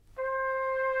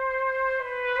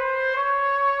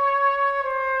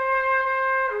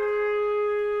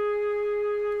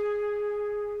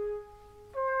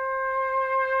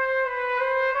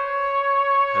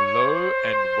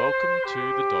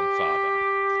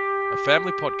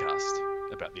family podcast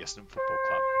about the Essendon Football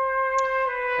Club.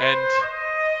 And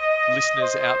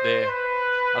listeners out there,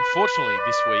 unfortunately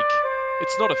this week,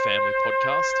 it's not a family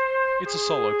podcast, it's a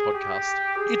solo podcast,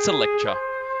 it's a lecture.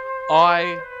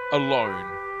 I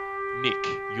alone, Nick,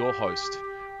 your host,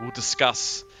 will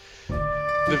discuss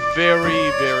the very,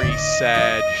 very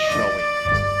sad showing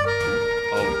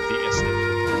of the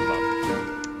Essendon Football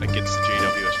Club against the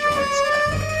GWS Giants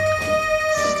at Electric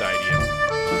Stadium.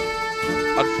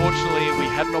 Unfortunately, we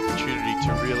had an opportunity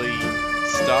to really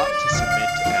start to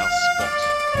cement our spot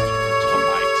in the top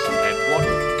 8, and what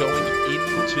going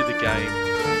into the game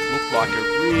looked like a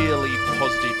really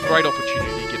positive, great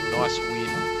opportunity to get a nice win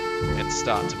and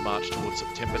start to march towards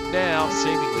September, now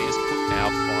seemingly has put our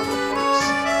final hopes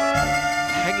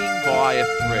hanging by a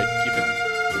thread given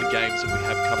the games that we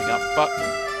have coming up. But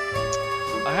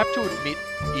I have to admit,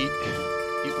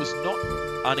 it was not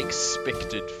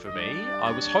unexpected for me.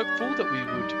 I was hopeful that we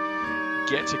would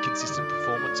get a consistent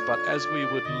performance, but as we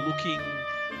were looking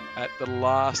at the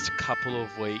last couple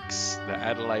of weeks, the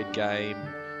Adelaide game,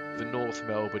 the North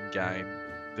Melbourne game,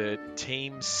 the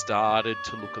team started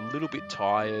to look a little bit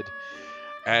tired,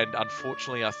 and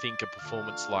unfortunately I think a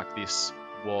performance like this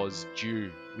was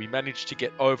due. We managed to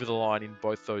get over the line in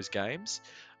both those games,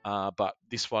 but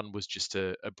this one was just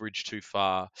a bridge too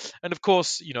far. And of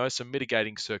course, some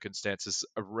mitigating circumstances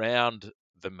around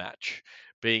the match,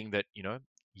 being that,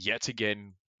 yet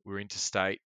again, we're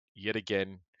interstate, yet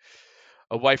again,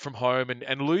 away from home,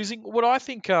 and losing what I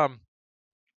think,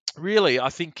 really, I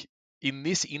think in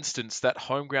this instance, that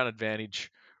home ground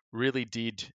advantage really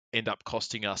did end up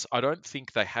costing us. I don't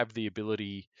think they have the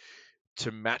ability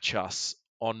to match us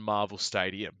on Marvel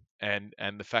Stadium. And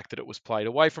the fact that it was played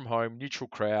away from home, neutral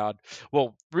crowd,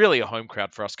 well, really a home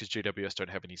crowd for us because GWS don't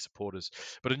have any supporters,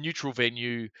 but a neutral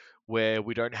venue where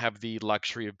we don't have the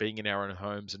luxury of being in our own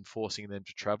homes and forcing them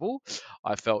to travel,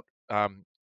 I felt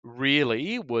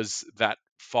really was that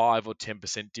 5 or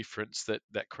 10% difference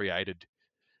that created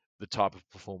the type of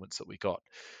performance that we got.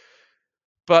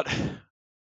 But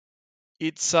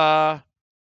it's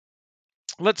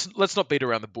let's not beat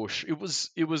around the bush. It was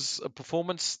a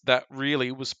performance that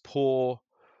really was poor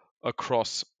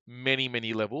across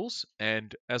many levels,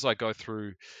 and as I go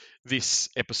through this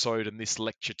episode and this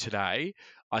lecture today,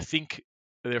 I think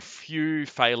there are a few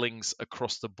failings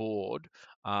across the board,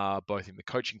 both in the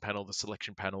coaching panel, the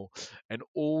selection panel, and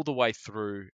all the way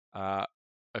through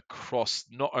across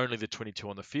not only the 22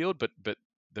 on the field, but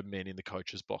the men in the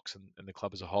coach's box and the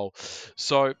club as a whole.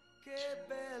 So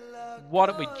why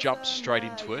don't we jump straight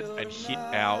into it and hit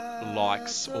our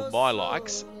likes, or my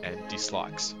likes and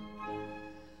dislikes.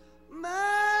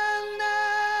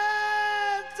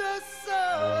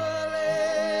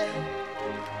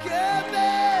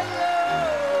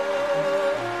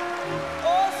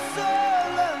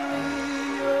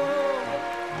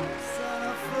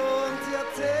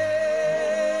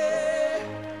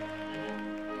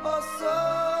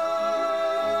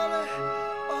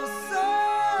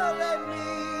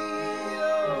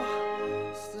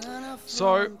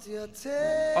 So, I'm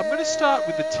going to start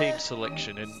with the team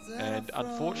selection, and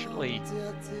unfortunately,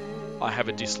 I have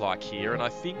a dislike here, and I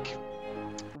think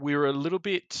we're a little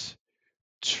bit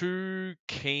too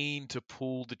keen to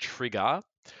pull the trigger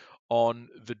on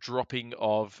the dropping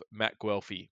of Matt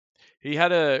Guelphy. He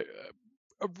had a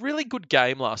really good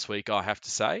game last week, I have to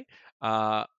say.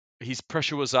 His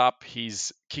pressure was up,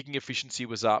 his kicking efficiency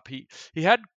was up. He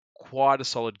had quite a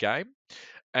solid game.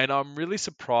 And I'm really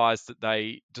surprised that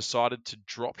they decided to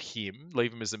drop him,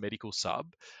 leave him as a medical sub,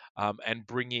 and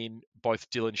bring in both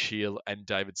Dylan Shiel and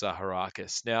David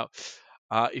Zaharakis. Now,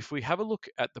 if we have a look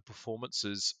at the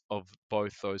performances of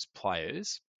both those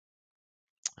players,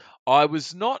 I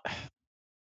was not.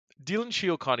 Dylan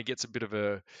Shiel kind of gets a bit of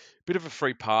a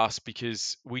free pass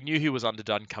because we knew he was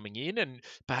underdone coming in, and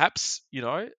perhaps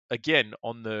again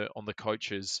on the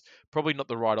coaches, probably not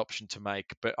the right option to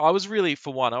make. But I was really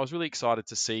excited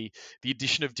to see the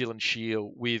addition of Dylan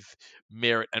Shiel with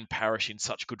Merritt and Parrish in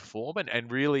such good form,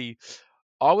 and really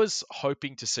I was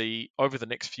hoping to see over the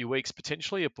next few weeks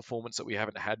potentially a performance that we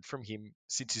haven't had from him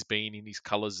since he's been in his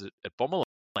colours at Bomberland.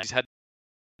 He's had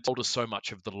told us so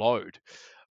much of the load.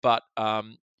 But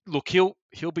look, he'll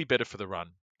be better for the run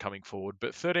coming forward.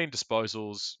 But 13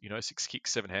 disposals, 6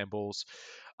 kicks, 7 handballs.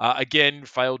 Again,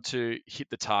 failed to hit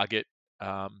the target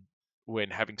when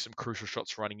having some crucial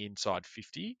shots running inside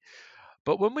 50.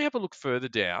 But when we have a look further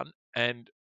down, and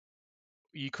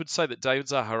you could say that David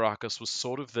Zaharakis was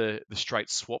sort of the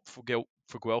straight swap for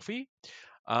Guelphy.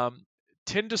 10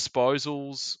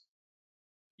 disposals,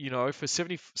 for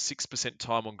 76%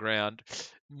 time on ground,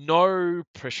 no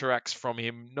pressure acts from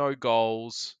him, no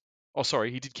goals. Oh,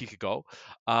 sorry, he did kick a goal.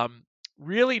 Um,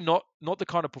 Really not the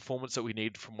kind of performance that we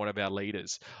need from one of our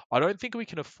leaders. I don't think we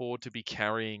can afford to be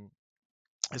carrying,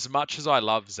 as much as I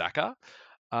love Zaka,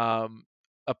 um,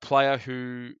 a player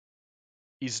who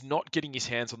is not getting his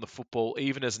hands on the football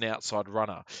even as an outside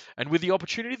runner. And with the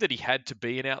opportunity that he had to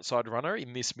be an outside runner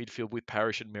in this midfield with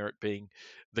Parrish and Merritt being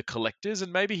the collectors,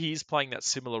 and maybe he's playing that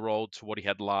similar role to what he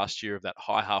had last year of that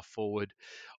high half forward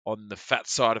on the fat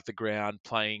side of the ground,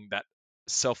 playing that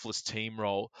selfless team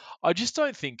role. I just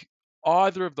don't think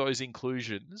either of those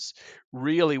inclusions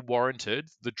really warranted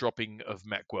the dropping of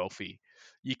Matt Guelphy.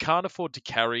 You can't afford to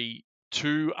carry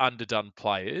two underdone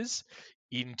players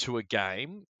into a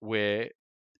game where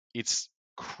it's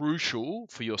crucial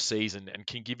for your season and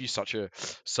can give you such a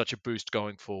boost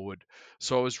going forward.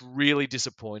 So I was really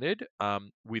disappointed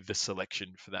with the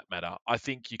selection for that matter. I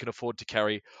think you can afford to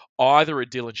carry either a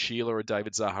Dylan Sheila or a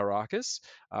David Zaharakis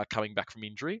coming back from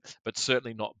injury, but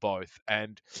certainly not both.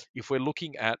 And if we're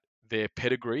looking at their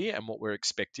pedigree and what we're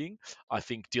expecting, I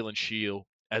think Dylan Sheil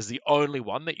as the only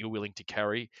one that you're willing to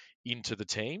carry into the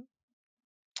team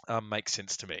makes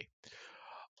sense to me.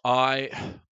 I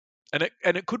and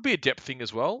it could be a depth thing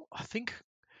as well. I think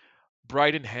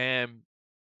Braden Ham,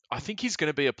 I think he's going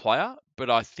to be a player, but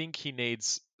I think he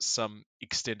needs some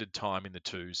extended time in the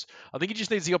twos. I think he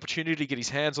just needs the opportunity to get his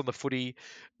hands on the footy,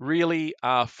 really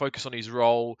focus on his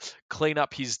role, clean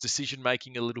up his decision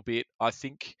making a little bit. I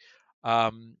think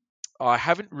um, I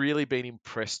haven't really been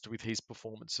impressed with his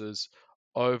performances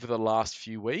over the last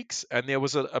few weeks. And there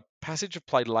was a passage of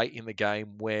play late in the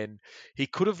game when he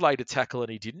could have laid a tackle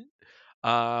and he didn't.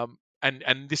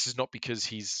 And this is not because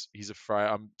he's afraid.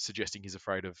 I'm suggesting he's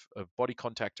afraid of body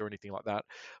contact or anything like that,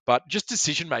 but just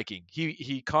decision making.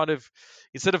 He kind of,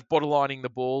 instead of bottlining the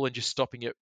ball and just stopping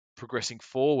it progressing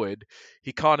forward,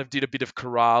 he kind of did a bit of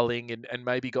corralling and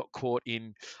maybe got caught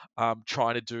in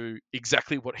trying to do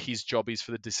exactly what his job is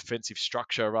for the defensive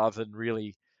structure rather than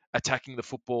really attacking the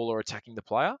football or attacking the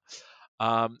player.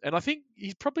 And I think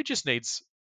he probably just needs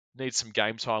some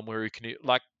game time where he can,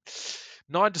 like,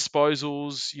 9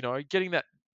 disposals, getting that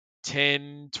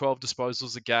 10, 12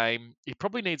 disposals a game. He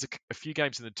probably needs a few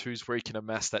games in the twos where he can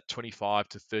amass that 25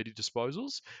 to 30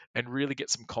 disposals and really get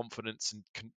some confidence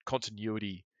and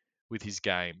continuity with his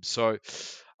game. So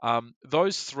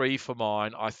those three for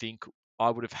mine, I think I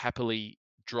would have happily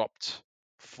dropped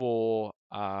for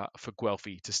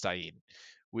Guelphy to stay in,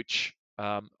 which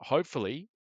hopefully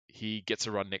he gets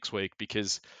a run next week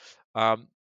because um,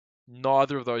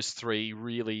 neither of those three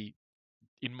really,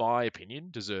 in my opinion,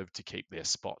 deserve to keep their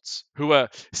spots, who are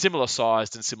similar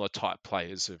sized and similar type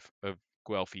players of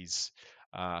Guelphy's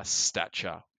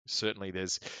stature. Certainly,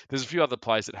 there's a few other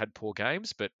players that had poor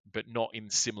games, but not in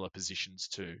similar positions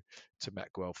to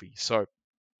Matt Guelphy. So,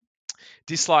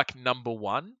 dislike number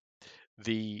one,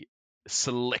 the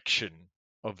selection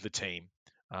of the team.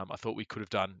 I thought we could have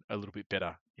done a little bit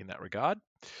better in that regard.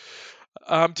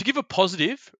 To give a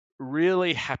positive,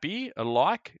 really happy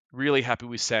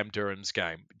with Sam Durham's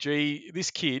game. Gee,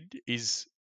 this kid is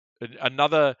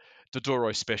another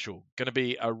Dodoro special. Going to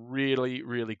be a really,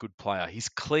 really good player. He's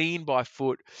clean by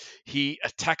foot. He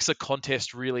attacks a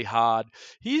contest really hard.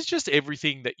 He's just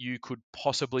everything that you could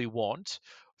possibly want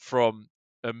from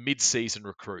a mid-season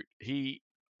recruit.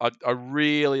 I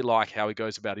really like how he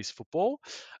goes about his football,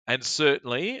 and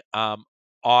certainly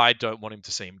I don't want him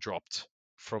to see him dropped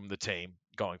from the team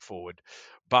going forward.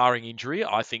 Barring injury,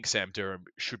 I think Sam Durham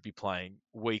should be playing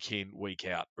week in, week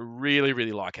out. I really,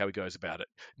 really like how he goes about it.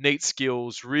 Neat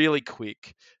skills, really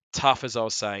quick, tough, as I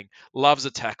was saying, loves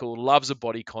a tackle, loves a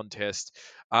body contest.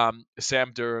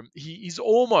 Sam Durham, he's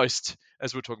almost,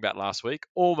 as we were talking about last week,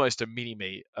 almost a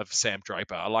mini-me of Sam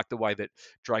Draper. I like the way that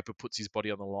Draper puts his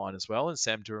body on the line as well, and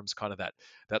Sam Durham's kind of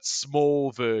that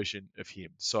small version of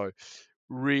him. So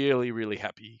really, really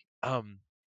happy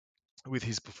with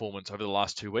his performance over the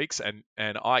last 2 weeks, and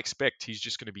I expect he's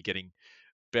just going to be getting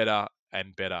better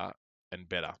and better and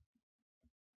better.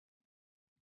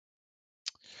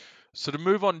 So to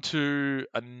move on to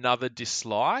another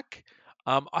dislike,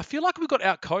 I feel like we got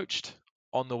outcoached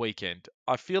on the weekend.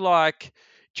 I feel like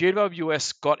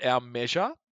GWS got our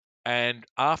measure, and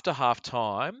after half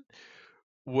time,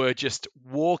 were just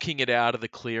walking it out of the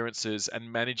clearances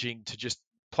and managing to just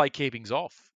play keepings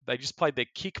off. They just played their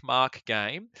kick mark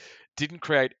game, didn't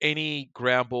create any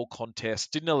ground ball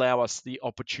contest, didn't allow us the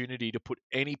opportunity to put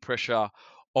any pressure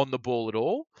on the ball at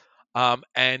all.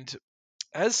 And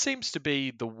as seems to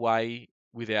be the way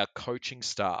with our coaching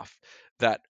staff,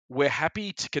 that we're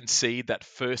happy to concede that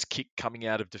first kick coming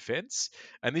out of defence.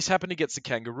 And this happened against the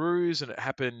Kangaroos, and it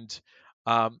happened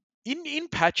in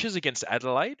patches against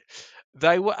Adelaide.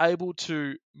 they were able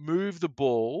to move the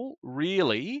ball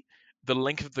really the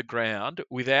length of the ground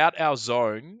without our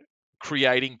zone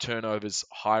creating turnovers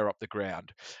higher up the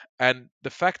ground. And the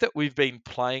fact that we've been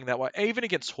playing that way, even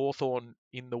against Hawthorn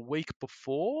in the week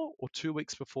before or 2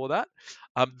 weeks before that,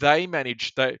 they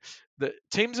managed, the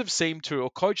teams have seemed to,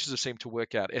 or coaches have seemed to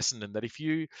work out, Essendon, that if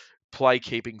you play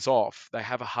keepings off, they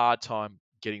have a hard time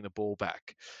getting the ball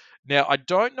back. Now, I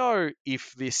don't know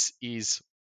if this is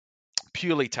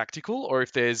purely tactical or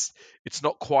if it's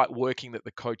not quite working that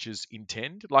the coaches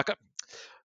intend.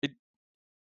 It,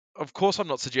 of course, I'm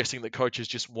not suggesting that coaches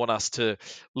just want us to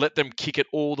let them kick it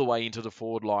all the way into the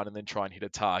forward line and then try and hit a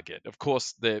target. Of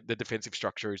course, the defensive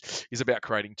structure is about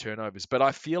creating turnovers, but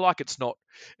I feel like it's not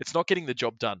getting the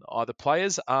job done. Either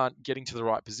players aren't getting to the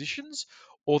right positions,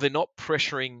 or they're not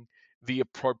pressuring the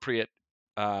appropriate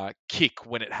kick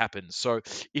when it happens. So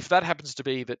if that happens to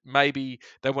be that maybe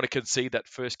they want to concede that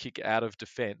first kick out of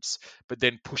defence, but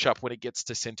then push up when it gets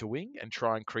to centre wing and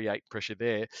try and create pressure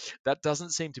there, that doesn't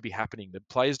seem to be happening. The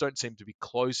players don't seem to be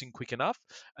closing quick enough,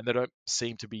 and they don't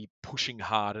seem to be pushing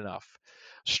hard enough.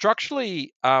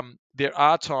 Structurally, there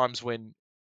are times when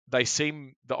the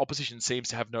opposition seems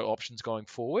to have no options going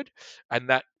forward, and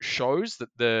that shows that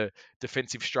the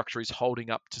defensive structure is holding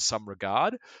up to some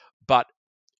regard, but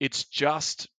it's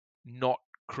just not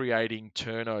creating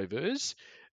turnovers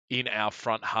in our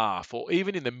front half or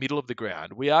even in the middle of the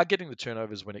ground. We are getting the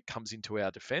turnovers when it comes into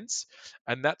our defence,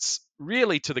 and that's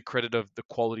really to the credit of the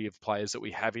quality of players that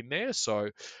we have in there. So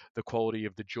the quality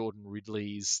of the Jordan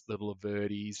Ridleys, the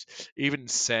Laverdis, even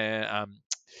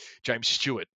James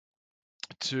Stewart,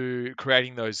 to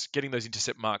getting those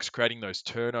intercept marks, creating those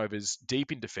turnovers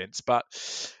deep in defence. But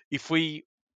if we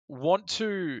want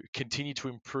to continue to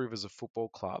improve as a football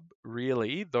club,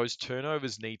 really, those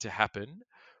turnovers need to happen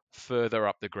further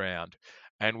up the ground.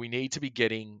 And we need to be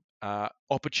getting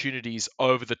opportunities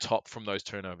over the top from those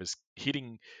turnovers,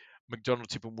 hitting McDonald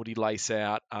Tip and Woody Lace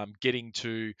out, getting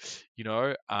to,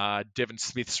 Devon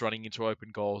Smith's running into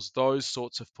open goals. Those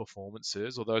sorts of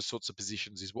performances or those sorts of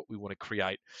positions is what we want to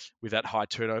create with that high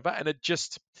turnover. And it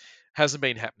just hasn't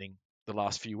been happening the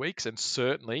last few weeks, and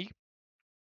certainly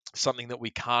something that we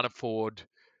can't afford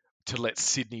to let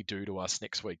Sydney do to us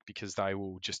next week, because they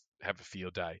will just have a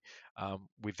field day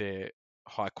with their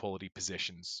high quality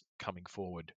possessions coming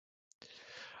forward.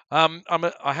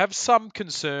 I have some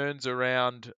concerns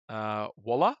around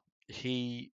Waller.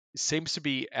 He seems to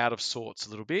be out of sorts a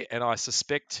little bit, and I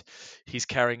suspect he's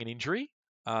carrying an injury,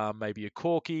 maybe a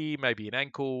corky, maybe an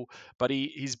ankle. But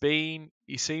he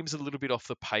seems a little bit off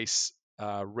the pace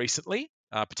recently,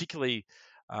 particularly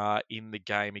in the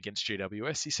game against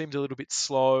GWS. He seemed a little bit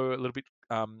slow, a little bit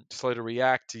slow to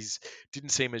react. He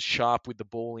didn't seem as sharp with the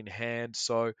ball in hand.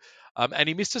 So, and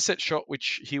he missed a set shot,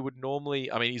 which he would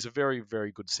normally. I mean, he's a very,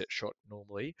 very good set shot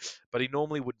normally, but he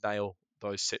normally would nail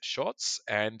those set shots.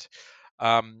 And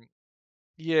um,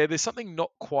 yeah, there's something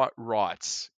not quite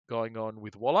right going on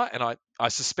with Waller, and I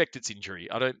suspect it's injury.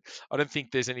 I don't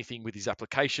think there's anything with his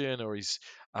application or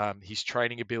his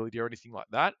training ability or anything like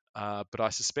that. But I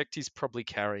suspect he's probably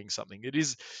carrying something.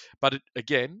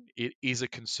 Again, it is a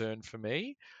concern for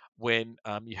me when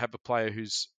you have a player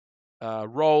whose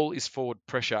role is forward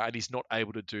pressure and he's not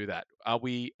able to do that. Are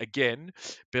we again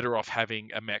better off having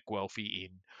a Mac Guelphy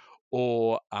in,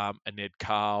 or a Ned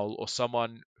Carl, or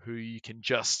someone who you can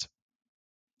just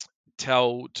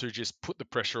tell to just put the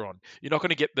pressure on? You're not going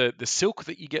to get the silk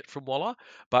that you get from Waller,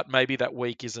 but maybe that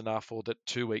week is enough, or that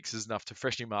 2 weeks is enough to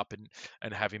freshen him up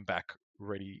and have him back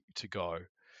ready to go.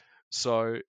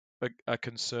 So a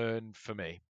concern for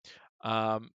me.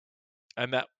 And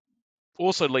that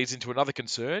also leads into another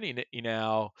concern in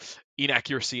our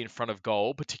inaccuracy in front of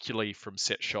goal, particularly from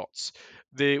set shots.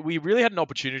 We really had an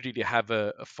opportunity to have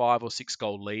a 5 or 6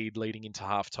 goal lead leading into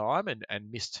half time,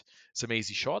 and missed some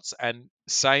easy shots. And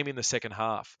same in the second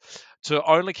half. To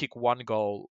only kick 1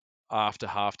 goal after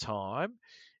half time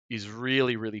is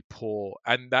really, really poor.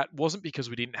 And that wasn't because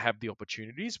we didn't have the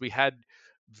opportunities. We had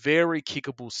very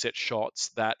kickable set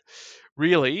shots that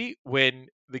really, when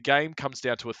the game comes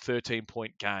down to a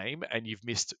 13-point game and you've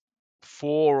missed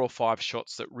 4 or 5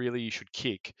 shots that really you should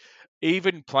kick,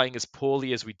 even playing as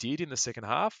poorly as we did in the second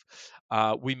half,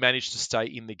 we managed to stay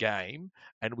in the game,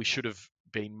 and we should have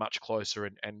been much closer,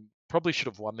 and probably should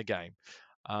have won the game,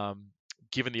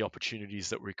 given the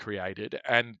opportunities that were created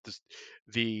and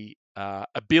the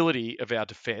ability of our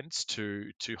defence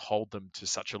to hold them to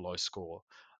such a low score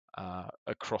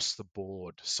across the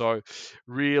board. So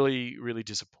really, really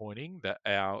disappointing that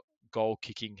our goal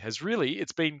kicking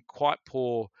it's been quite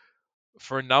poor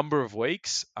for a number of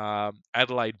weeks,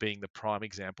 Adelaide being the prime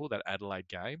example, that Adelaide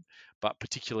game, but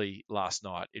particularly last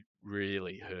night, it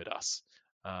really hurt us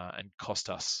and cost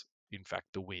us, in fact,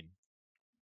 the win.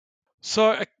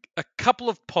 So a couple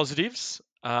of positives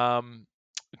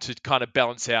to kind of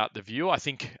balance out the view. I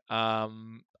think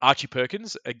Archie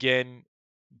Perkins, again,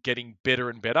 getting better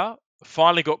and better.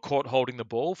 Finally got caught holding the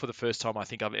ball for the first time I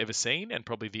think I've ever seen, and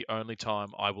probably the only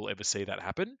time I will ever see that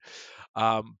happen.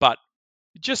 But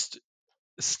just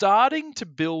starting to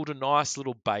build a nice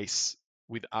little base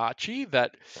with Archie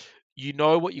that you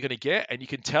know what you're going to get, and you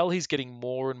can tell he's getting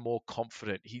more and more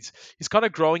confident. He's kind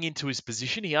of growing into his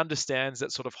position. He understands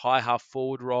that sort of high half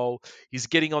forward role. He's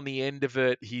getting on the end of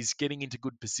it. He's getting into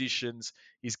good positions.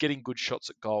 He's getting good shots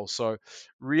at goal. So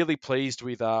really pleased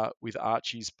with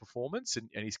Archie's performance and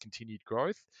his continued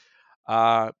growth.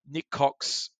 Nick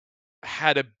Cox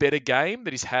had a better game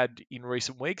that he's had in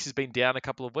recent weeks. He's been down a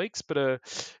couple of weeks, but a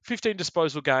 15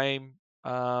 disposal game,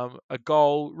 a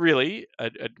goal, really,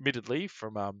 admittedly,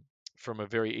 from a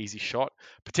very easy shot.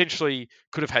 Potentially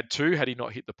could have had two had he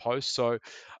not hit the post. So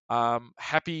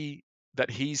happy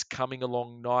that he's coming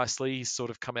along nicely. He's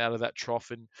sort of come out of that trough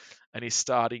and is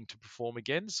starting to perform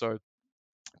again. So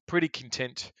pretty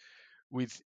content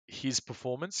with his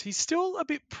performance. He's still a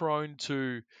bit prone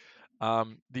to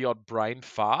the odd brain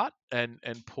fart and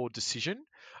poor decision.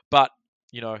 But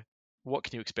you know, what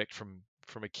can you expect from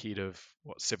a kid of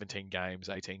 17 games,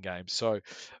 18 games? So,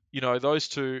 those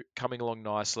two coming along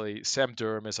nicely. Sam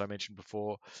Durham, as I mentioned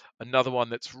before, another one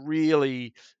that's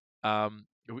really, I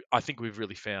think we've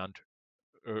really found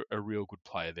a real good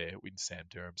player there in Sam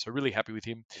Durham. So really happy with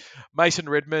him. Mason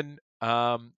Redman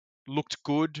looked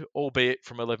good, albeit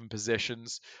from 11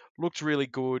 possessions. Looked really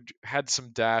good. Had some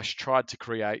dash.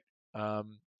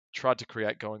 Um, tried to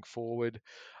create going forward.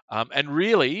 And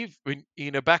really,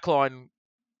 in a backline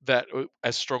that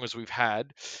as strong as we've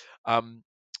had,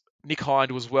 Nick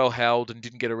Hind was well held and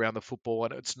didn't get around the football.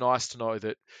 And it's nice to know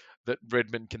that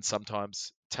Redmond can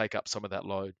sometimes take up some of that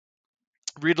load.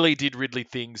 Ridley did Ridley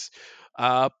things.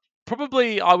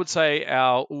 Probably, I would say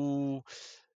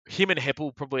him and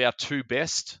Heppel probably our two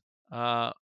best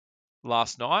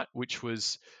last night, which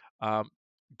was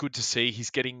good to see.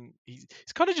 He's kind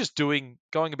of just going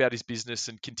about his business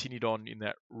and continued on in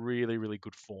that really, really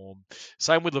good form.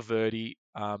 Same with Laverty.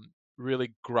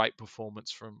 Really great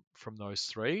performance from those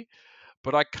three.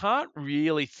 But I can't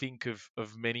really think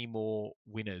of many more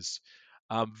winners.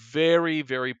 Very,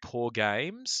 very poor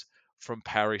games from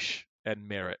Parrish and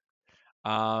Merritt.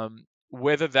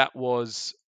 Whether that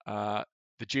was the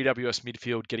GWS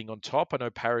midfield getting on top, I know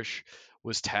Parrish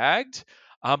was tagged,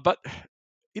 but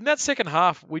in that second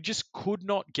half, we just could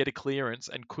not get a clearance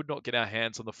and could not get our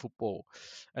hands on the football.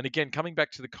 And again, coming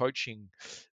back to the coaching,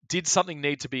 did something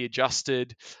need to be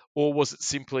adjusted, or was it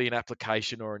simply an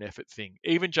application or an effort thing?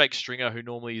 Even Jake Stringer, who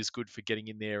normally is good for getting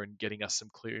in there and getting us some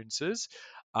clearances,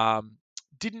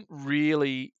 didn't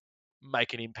really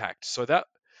make an impact. So that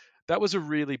was a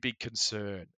really big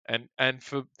concern. And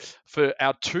for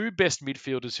our two best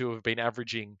midfielders who have been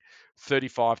averaging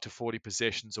 35 to 40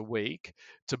 possessions a week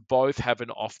to both have an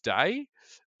off day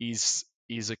is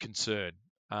a concern.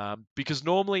 Because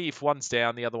normally if one's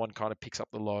down, the other one kind of picks up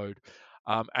the load.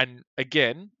 And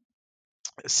again,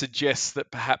 suggests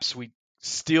that perhaps we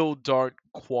still don't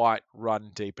quite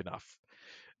run deep enough.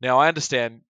 Now, I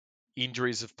understand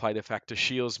injuries have played a factor.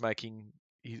 Shields making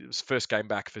his first game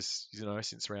back for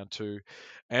since round two.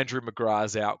 Andrew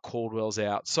McGrath's out. Caldwell's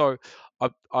out. So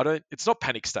I don't. It's not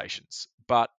panic stations,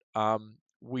 but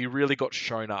we really got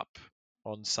shown up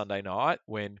on Sunday night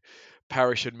when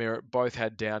Parrish and Merritt both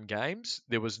had down games.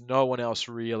 There was no one else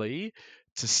really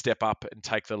to step up and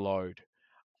take the load.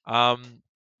 I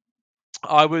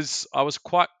was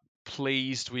quite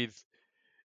pleased with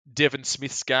Devon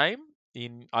Smith's game.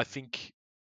 I think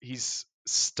he's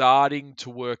starting to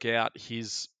work out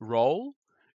his role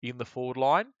in the forward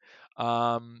line.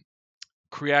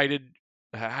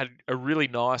 Had a really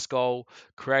nice goal,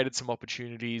 created some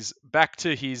opportunities,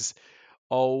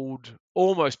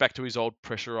 almost back to his old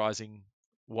pressurizing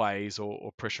ways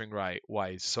or pressuring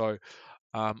ways. So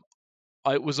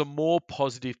it was a more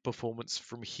positive performance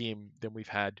from him than we've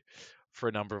had for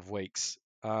a number of weeks.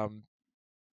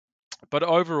 But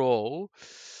overall,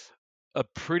 a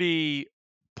pretty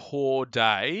poor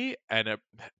day, and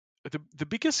the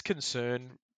biggest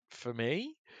concern for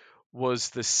me was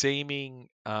the seeming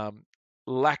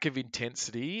lack of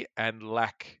intensity and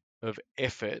lack of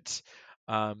effort,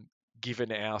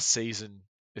 given our season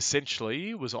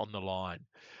essentially was on the line.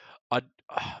 I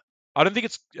I don't think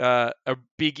it's a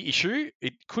big issue.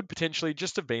 It could potentially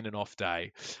just have been an off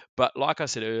day, but like I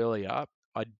said earlier,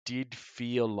 I did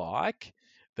feel like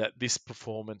that this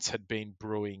performance had been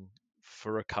brewing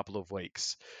for a couple of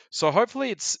weeks. So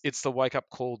hopefully it's the wake up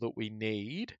call that we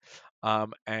need,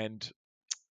 and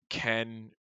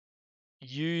can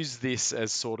use this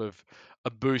as sort of a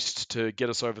boost to get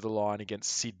us over the line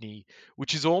against Sydney,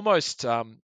 which is almost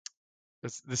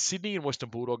the Sydney and Western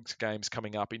Bulldogs games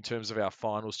coming up in terms of our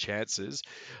finals chances.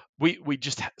 We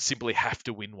just simply have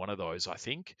to win one of those. I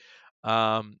think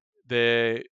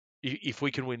they're if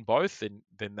we can win both,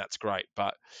 then that's great.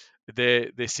 But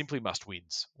they're simply must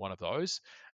wins, one of those,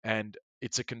 and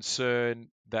it's a concern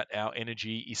that our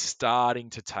energy is starting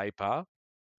to taper,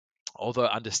 although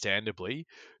understandably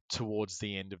towards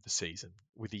the end of the season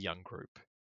with a young group.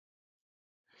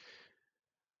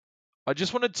 I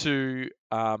just wanted to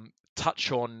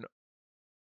touch on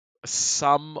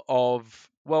some of,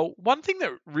 well, one thing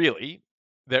that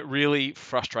really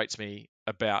frustrates me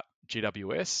about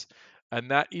GWS,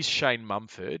 and that is Shane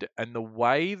Mumford and the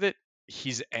way that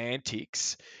his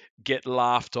antics get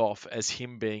laughed off as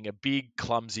him being a big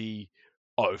clumsy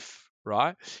oaf,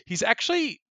 right? He's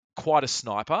actually quite a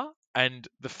sniper, and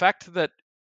the fact that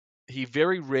he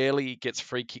very rarely gets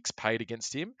free kicks paid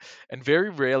against him and very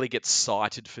rarely gets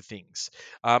cited for things.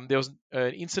 There was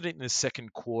an incident in the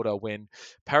second quarter when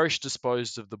Parrish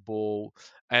disposed of the ball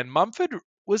and Mumford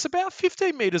was about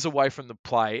 15 metres away from the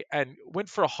play and went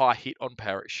for a high hit on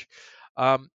Parrish.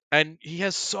 And he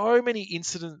has so many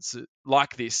incidents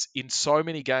like this in so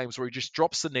many games where he just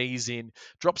drops the knees in,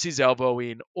 drops his elbow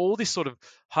in, all this sort of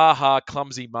ha-ha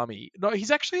clumsy mummy. No,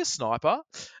 he's actually a sniper.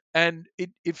 And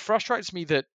it frustrates me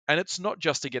that, and it's not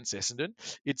just against Essendon,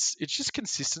 it's just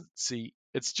consistency.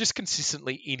 It's just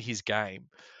consistently in his game.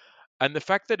 And the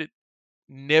fact that it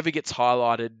never gets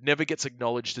highlighted, never gets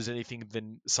acknowledged as anything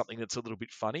than something that's a little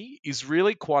bit funny is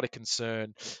really quite a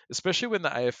concern, especially when the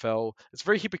AFL, it's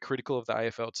very hypocritical of the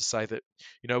AFL to say that,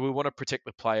 we want to protect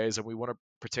the players and we want to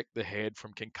protect the head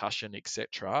from concussion,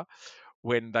 etc.,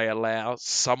 when they allow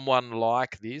someone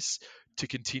like this to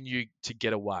continue to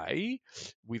get away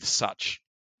with such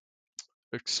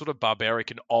a sort of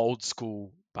barbaric and old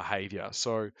school behavior.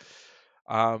 So,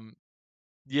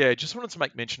 yeah, just wanted to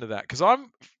make mention of that because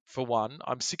I'm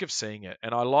sick of seeing it,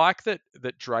 and I like that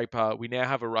Draper. We now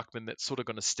have a ruckman that's sort of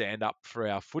going to stand up for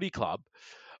our footy club,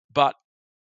 but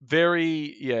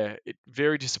very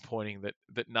disappointing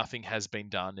that nothing has been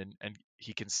done, and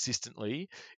he consistently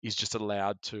is just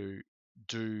allowed to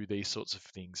do these sorts of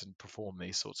things and perform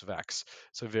these sorts of acts.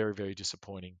 So very, very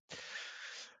disappointing.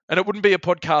 And it wouldn't be a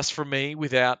podcast from me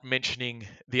without mentioning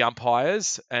the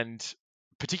umpires, and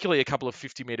particularly a couple of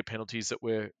 50-metre penalties that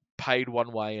were paid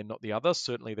one way and not the other.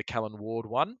 Certainly the Callan Ward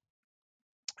one.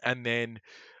 And then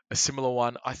a similar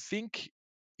one, I think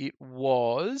it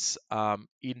was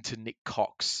into Nick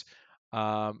Cox,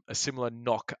 a similar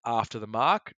knock after the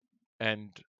mark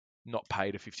and not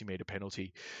paid a 50-metre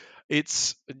penalty.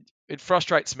 It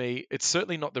frustrates me. It's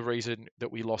certainly not the reason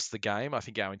that we lost the game. I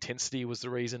think our intensity was the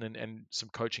reason, and some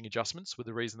coaching adjustments were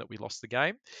the reason that we lost the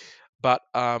game. But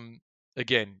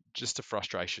again, just a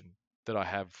frustration that I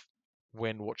have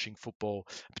when watching football,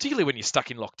 particularly when you're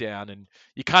stuck in lockdown and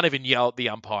you can't even yell at the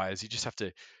umpires. You just have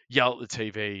to yell at the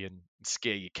TV and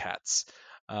scare your cats.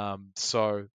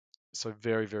 So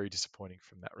very, very disappointing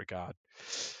from that regard.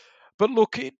 But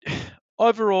look,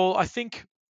 overall, I think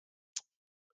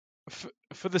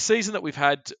for the season that we've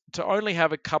had, to only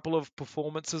have a couple of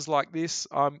performances like this,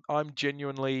 I'm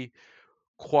genuinely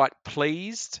quite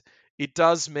pleased. It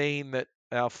does mean that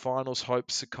our finals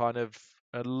hopes are kind of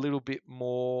a little bit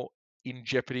more in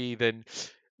jeopardy than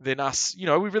us. We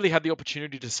really had the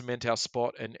opportunity to cement our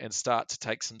spot and start to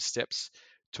take some steps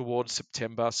towards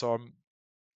September. So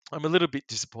I'm a little bit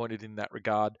disappointed in that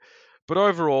regard. But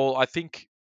overall, I think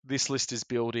this list is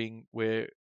building. We're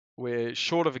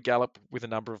short of a gallop with a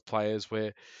number of players.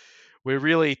 We're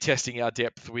really testing our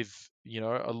depth with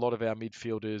a lot of our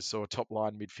midfielders or top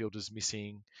line midfielders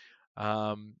missing,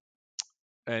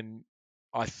 and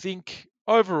I think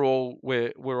overall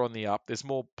we're on the up. There's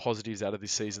more positives out of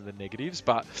this season than negatives,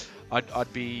 but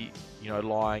I'd be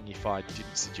lying if I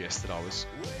didn't suggest that I was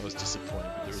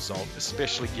disappointed with the result,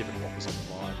 especially given what was on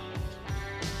the line.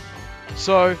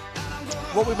 So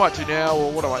what I might do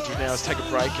now is take a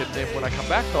break, and then when I come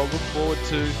back, I'll look forward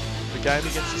to the game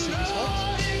against the Sydney Swans.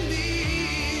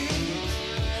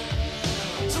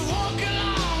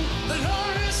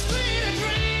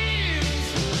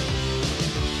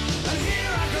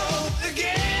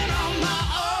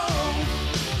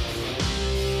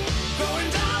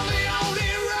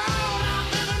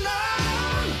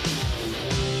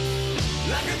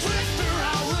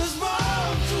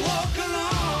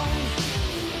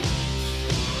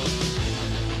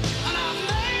 I've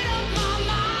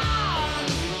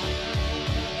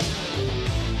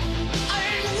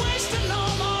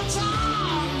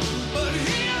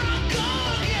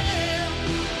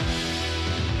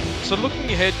So looking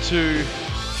ahead to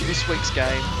this week's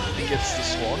game against the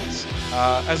Swans,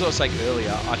 as I was saying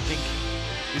earlier, I think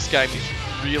this game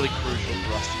is really crucial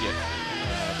for us to get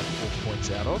the 4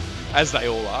 points out of, as they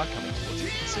all are coming towards the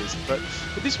end of the season. But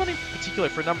this one in particular,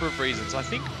 for a number of reasons, I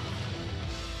think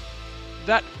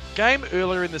that game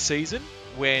earlier in the season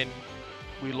when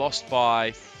we lost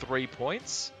by 3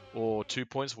 points or 2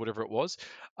 points, whatever it was,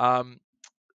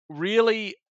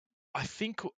 really, I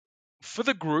think for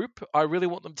the group, I really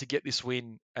want them to get this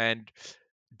win and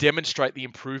demonstrate the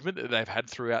improvement that they've had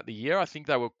throughout the year. I think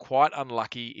they were quite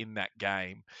unlucky in that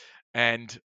game.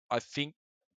 And I think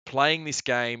playing this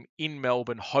game in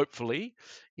Melbourne, hopefully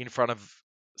in front of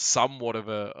somewhat of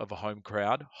a home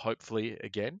crowd, hopefully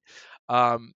again,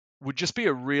 would just be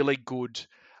a really good,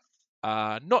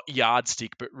 not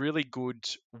yardstick, but really good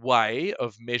way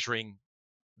of measuring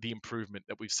the improvement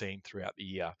that we've seen throughout the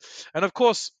year. And of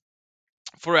course,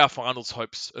 for our finals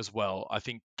hopes as well, I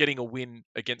think getting a win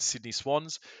against Sydney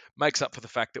Swans makes up for the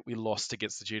fact that we lost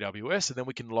against the GWS, and then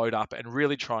we can load up and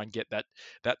really try and get that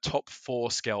top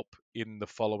 4 scalp in the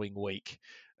following week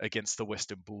against the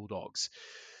Western Bulldogs.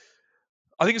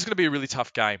 I think it's going to be a really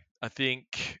tough game. I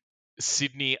think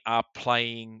Sydney are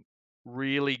playing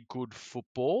really good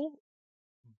football,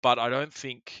 but I don't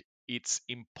think it's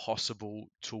impossible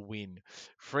to win.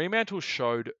 Fremantle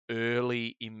showed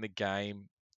early in the game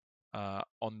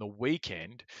on the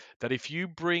weekend that if you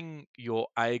bring your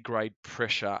A grade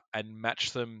pressure and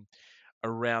match them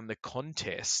around the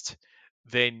contest,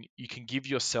 then you can give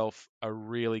yourself a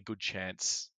really good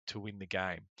chance to win the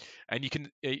game. And you can,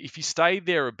 if you stay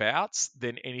thereabouts,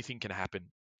 then anything can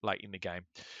happen late in the game.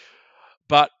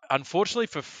 But unfortunately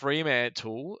for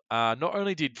Fremantle, not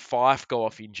only did Fife go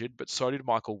off injured, but so did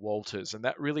Michael Walters, and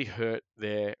that really hurt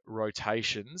their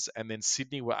rotations. And then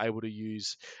Sydney were able to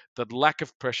use the lack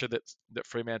of pressure that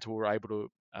Fremantle were able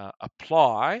to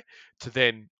apply to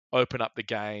then open up the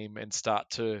game and start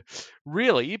to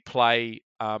really play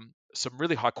some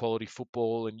really high quality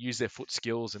football and use their foot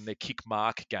skills and their kick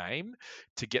mark game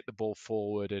to get the ball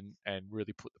forward and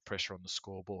really put the pressure on the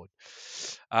scoreboard.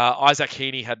 Isaac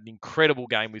Heaney had an incredible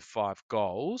game with 5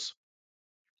 goals,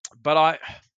 but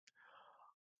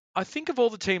I think of all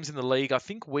the teams in the league, I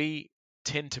think we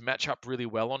tend to match up really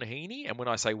well on Heaney, and when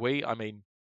I say we, I mean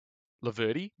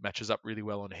Laverty matches up really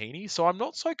well on Heaney, so I'm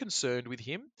not so concerned with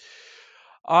him.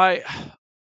 I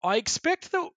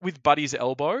expect that with Buddy's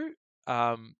elbow,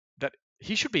 that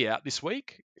he should be out this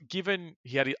week, given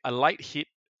he had a late hit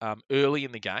early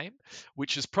in the game,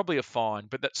 which is probably a fine.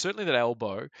 But certainly that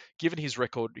elbow, given his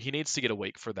record, he needs to get a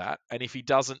week for that. And if he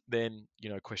doesn't, then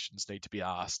questions need to be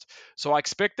asked. So I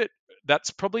expect that that's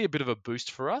probably a bit of a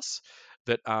boost for us.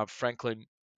 That Franklin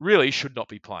really should not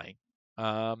be playing.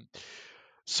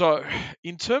 So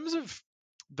in terms of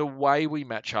the way we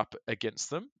match up against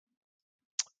them,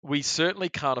 we certainly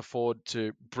can't afford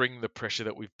to bring the pressure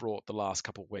that we've brought the last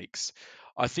couple of weeks.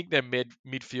 I think their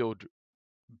midfield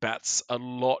bats a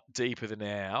lot deeper than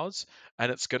ours,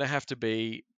 and it's going to have to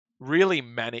be really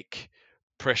manic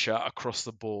pressure across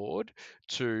the board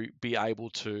to be able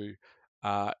to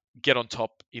get on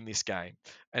top in this game.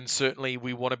 And certainly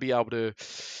we want to be able to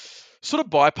sort of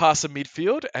bypass a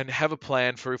midfield and have a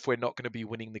plan for if we're not going to be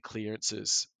winning the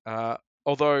clearances.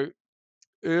 Although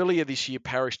earlier this year,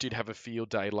 Parrish did have a field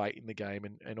day late in the game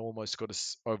and almost got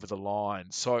us over the line.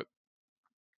 So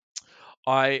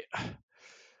I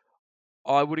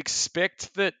would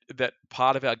expect that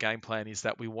part of our game plan is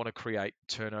that we want to create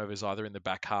turnovers either in the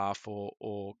back half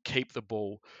or keep the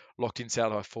ball locked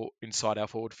inside our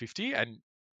forward 50 and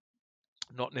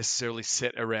not necessarily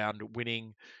set around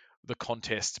winning the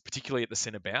contest, particularly at the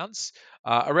centre bounce.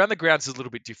 Around the grounds is a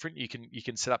little bit different. You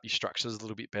can set up your structures a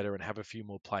little bit better and have a few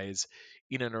more players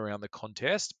in and around the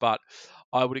contest. But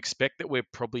I would expect that we're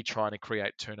probably trying to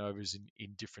create turnovers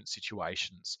in different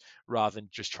situations rather than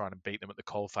just trying to beat them at the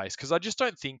coalface. Because I just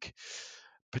don't think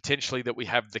potentially that we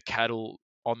have the cattle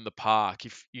on the park.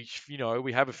 If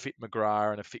we have a fit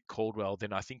McGrath and a fit Caldwell,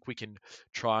 then I think we can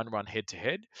try and run head to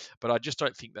head. But I just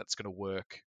don't think that's going to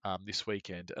work this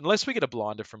weekend, unless we get a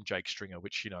blinder from Jake Stringer,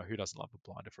 which, who doesn't love a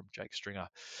blinder from Jake Stringer?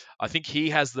 I think he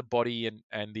has the body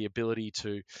and the ability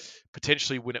to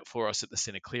potentially win it for us at the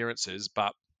centre clearances,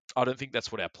 but I don't think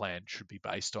that's what our plan should be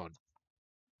based on.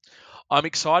 I'm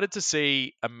excited to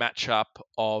see a matchup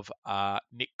of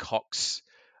Nick Cox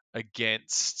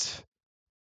against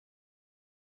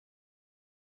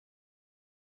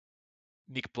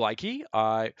Nick Blakey.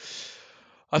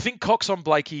 I think Cox on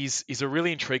Blakey is a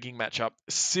really intriguing matchup.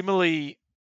 Similarly,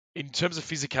 in terms of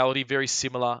physicality, very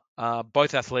similar.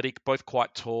 Both athletic, both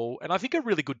quite tall, and I think a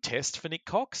really good test for Nick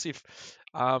Cox. If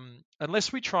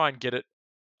unless we try and get it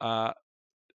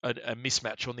a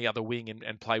mismatch on the other wing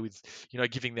and play with,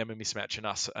 giving them a mismatch and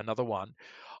us another one.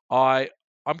 I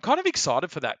I'm kind of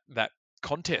excited for that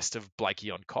contest of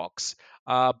Blakey on Cox.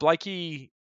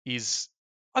 Blakey is,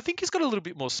 I think he's got a little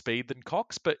bit more speed than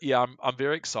Cox, but yeah, I'm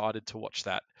very excited to watch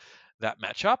that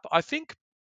matchup. I think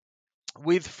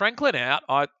with Franklin out,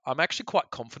 I'm actually quite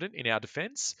confident in our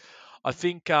defence. I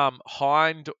think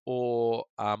Hind or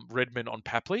Redmond on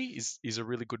Papley is a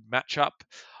really good matchup.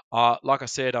 Like I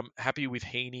said, I'm happy with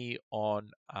Heaney on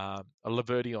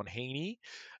Laverty on Heaney,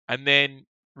 and then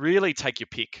really take your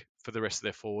pick for the rest of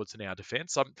their forwards in our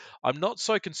defence. I'm not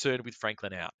so concerned with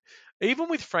Franklin out. Even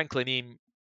with Franklin in,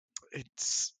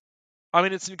 it's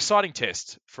it's an exciting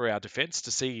test for our defence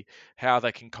to see how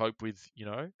they can cope with,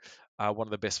 one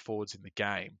of the best forwards in the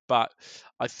game. But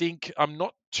I think I'm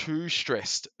not too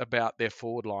stressed about their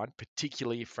forward line,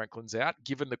 particularly if Franklin's out,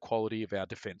 given the quality of our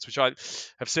defence, which I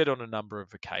have said on a number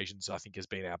of occasions, I think has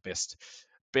been our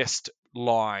best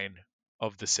line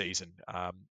of the season.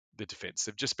 The defence,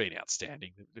 they've just been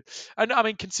outstanding,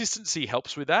 and consistency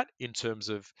helps with that in terms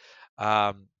of.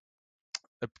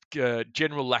 A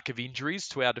general lack of injuries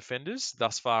to our defenders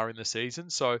thus far in the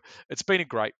season. So it's been a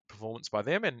great performance by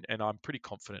them, and I'm pretty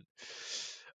confident.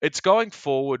 It's going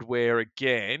forward where,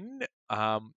 again,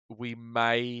 we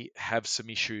may have some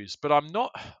issues, but I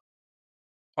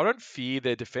don't fear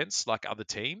their defense like other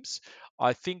teams.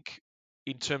 I think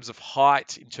in terms of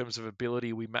height, in terms of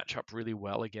ability, we match up really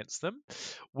well against them.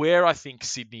 Where I think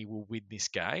Sydney will win this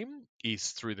game is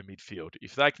through the midfield.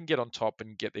 If they can get on top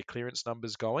and get their clearance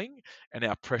numbers going and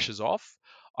our pressure's off,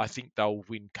 I think they'll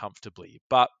win comfortably.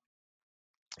 But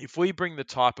if we bring the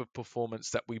type of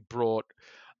performance that we brought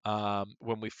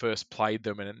when we first played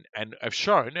them and have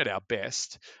shown at our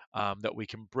best that we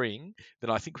can bring, then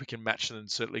I think we can match them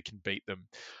and certainly can beat them.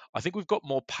 I think we've got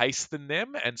more pace than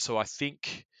them, and so I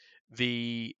think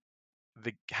the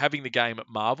having the game at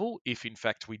Marvel, if in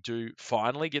fact we do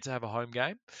finally get to have a home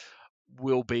game,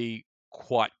 will be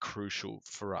quite crucial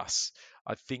for us.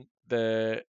 I think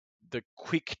the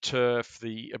quick turf,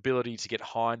 the ability to get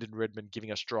Hind and Redmond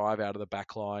giving us drive out of the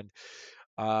back line,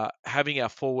 having our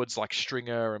forwards like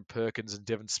Stringer and Perkins and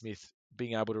Devon Smith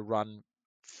being able to run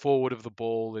forward of the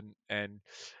ball and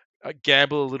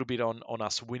gamble a little bit on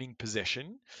us winning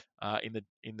possession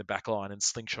in the back line and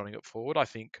slingshotting it forward, I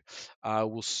think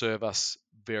will serve us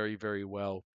very, very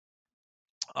well.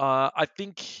 I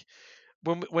think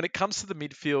when it comes to the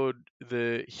midfield,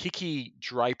 the Hickey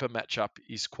Draper matchup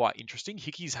is quite interesting.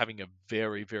 Hickey's having a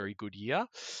very, very good year,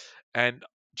 and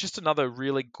just another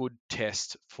really good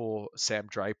test for Sam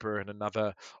Draper and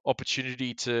another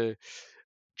opportunity to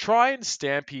try and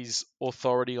stamp his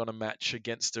authority on a match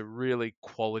against a really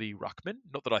quality ruckman.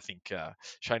 Not that I think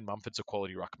Shane Mumford's a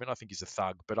quality ruckman. I think he's a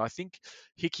thug, but I think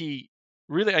Hickey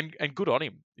really and good on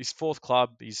him. His fourth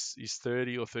club, he's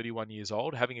 30 or 31 years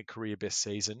old, having a career best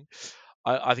season.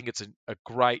 I think it's a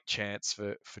great chance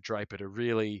for Draper to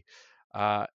really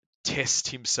test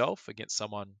himself against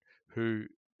someone who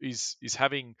is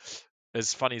having,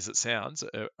 as funny as it sounds,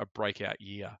 a breakout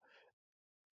year.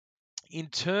 In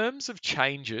terms of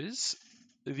changes,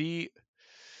 the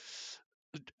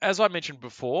as I mentioned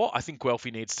before, I think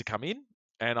Guelphy needs to come in,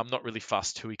 and I'm not really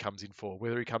fussed who he comes in for.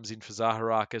 Whether he comes in for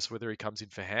Zaharakis, whether he comes in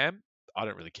for Ham, I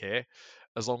don't really care.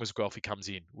 As long as Guelphy comes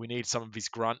in, we need some of his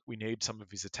grunt, we need some of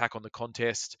his attack on the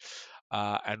contest,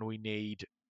 and we need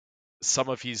some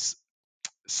of his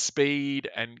speed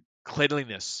and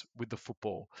cleanliness with the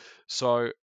football. So,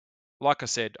 like I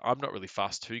said, I'm not really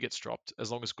fussed who gets dropped as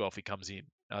long as Guelphy comes in.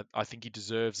 I think he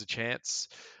deserves a chance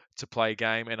to play a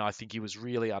game, and I think he was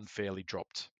really unfairly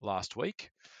dropped last week.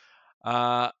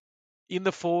 In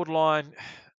the forward line,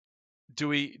 do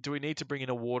we need to bring in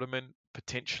a Waterman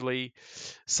potentially?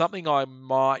 Something I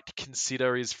might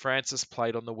consider is Francis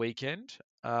played on the weekend,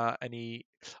 and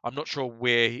I'm not sure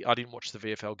where I didn't watch the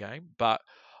VFL game, but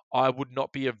I would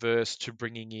not be averse to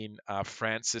bringing in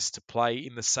Francis to play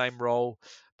in the same role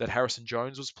that Harrison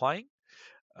Jones was playing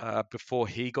before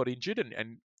he got injured,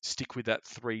 and stick with that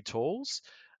three talls,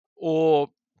 or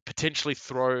potentially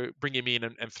bring him in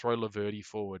and throw Laverty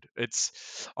forward.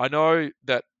 I know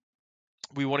that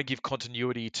we want to give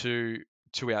continuity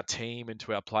to our team and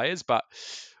to our players, but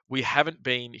we haven't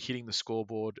been hitting the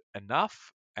scoreboard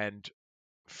enough. And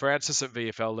Francis at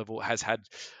VFL level has had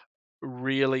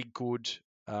really good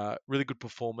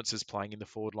performances playing in the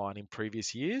forward line in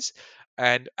previous years.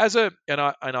 And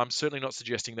I'm certainly not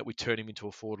suggesting that we turn him into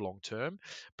a forward long term,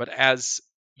 but as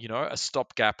a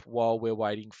stopgap while we're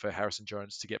waiting for Harrison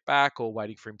Jones to get back or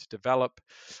waiting for him to develop,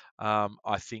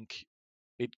 I think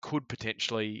it could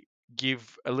potentially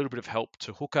give a little bit of help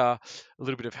to Hooker, a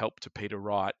little bit of help to Peter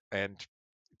Wright, and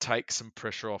take some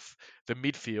pressure off the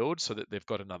midfield so that they've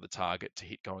got another target to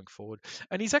hit going forward.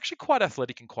 And he's actually quite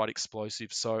athletic and quite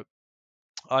explosive. So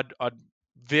I'd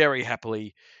very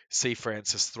happily see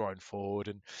Francis thrown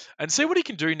forward and see what he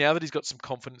can do now that he's got some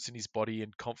confidence in his body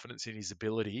and confidence in his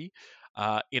ability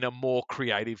in a more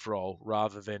creative role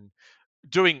rather than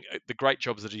doing the great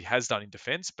jobs that he has done in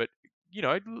defence, but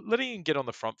letting him get on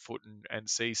the front foot and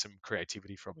see some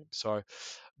creativity from him. So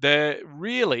they're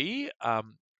really,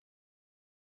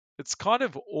 it's kind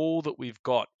of all that we've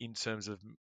got in terms of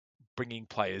bringing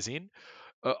players in.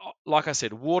 Like I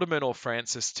said, Waterman or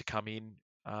Francis to come in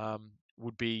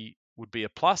would be a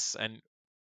plus, and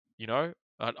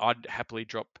I'd happily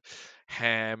drop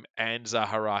Ham and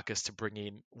Zaharakis to bring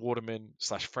in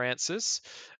Waterman/Francis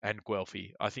and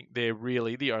Guelphy. I think they're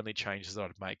really the only changes that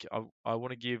I'd make. I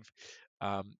want to give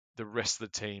the rest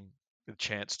of the team the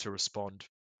chance to respond.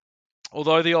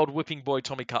 Although the old whipping boy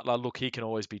Tommy Cutler, look, he can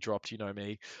always be dropped. You know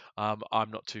me. I'm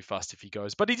not too fussed if he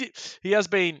goes. But he has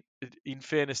been, in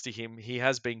fairness to him, he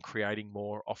has been creating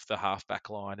more off the half-back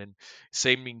line and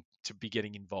seeming to be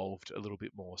getting involved a little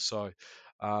bit more. So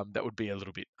that would be a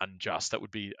little bit unjust. That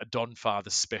would be a Don Father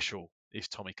special if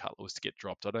Tommy Cutler was to get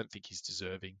dropped. I don't think he's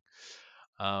deserving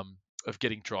of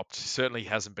getting dropped. Certainly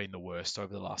hasn't been the worst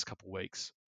over the last couple of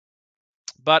weeks.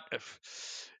 But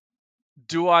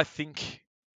do I think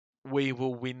we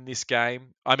will win this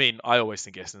game? I mean, I always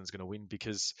think Essendon's going to win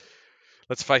because,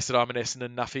 let's face it, I'm an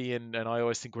Essendon Nuffy, and I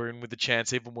always think we're in with a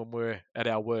chance even when we're at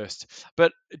our worst.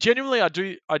 But genuinely, I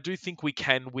do think we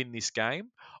can win this game.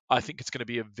 I think it's going to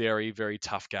be a very, very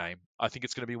tough game. I think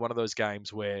it's going to be one of those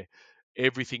games where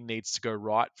everything needs to go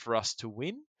right for us to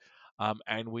win,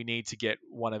 and we need to get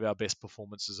one of our best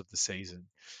performances of the season.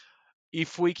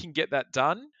 If we can get that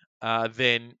done,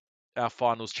 then our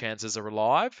finals chances are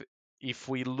alive. If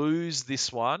we lose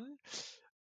this one,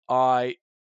 I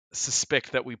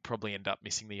suspect that we probably end up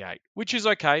missing the 8, which is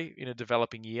okay in a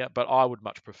developing year, but I would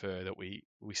much prefer that we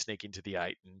sneak into the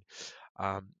 8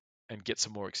 and get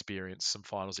some more experience, some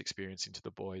finals experience into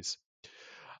the boys.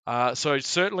 So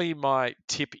certainly my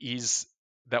tip is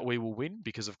that we will win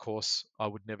because, of course, I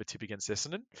would never tip against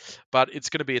Essendon. But it's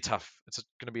going to be a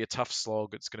tough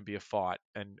slog. It's going to be a fight,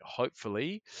 and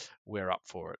hopefully we're up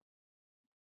for it.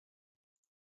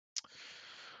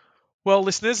 Well,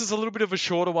 listeners, it's a little bit of a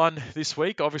shorter one this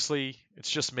week. Obviously, it's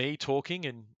just me talking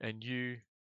and you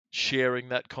sharing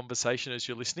that conversation as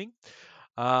you're listening.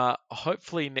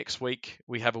 Hopefully next week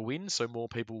we have a win, so more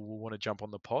people will want to jump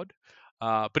on the pod.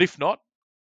 But if not,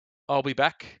 I'll be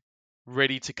back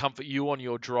ready to comfort you on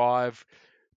your drive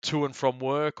to and from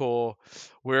work or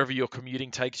wherever your commuting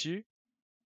takes you.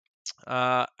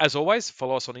 As always,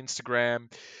 follow us on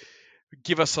Instagram.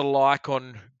 Give us a like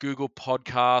on Google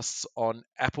Podcasts, on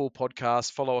Apple Podcasts.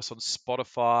 Follow us on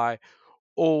Spotify,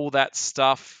 all that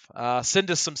stuff. Send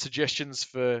us some suggestions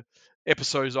for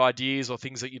episodes ideas or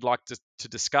things that you'd like to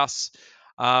discuss.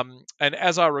 And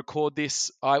as I record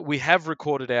this, we have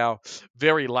recorded our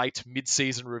very late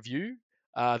mid-season review.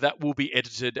 That will be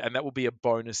edited and that will be a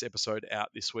bonus episode out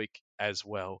this week as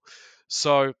well.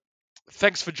 So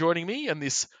thanks for joining me in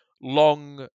this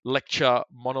long lecture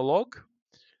monologue.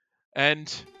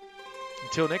 And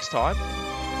until next time,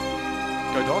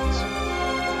 go Dons.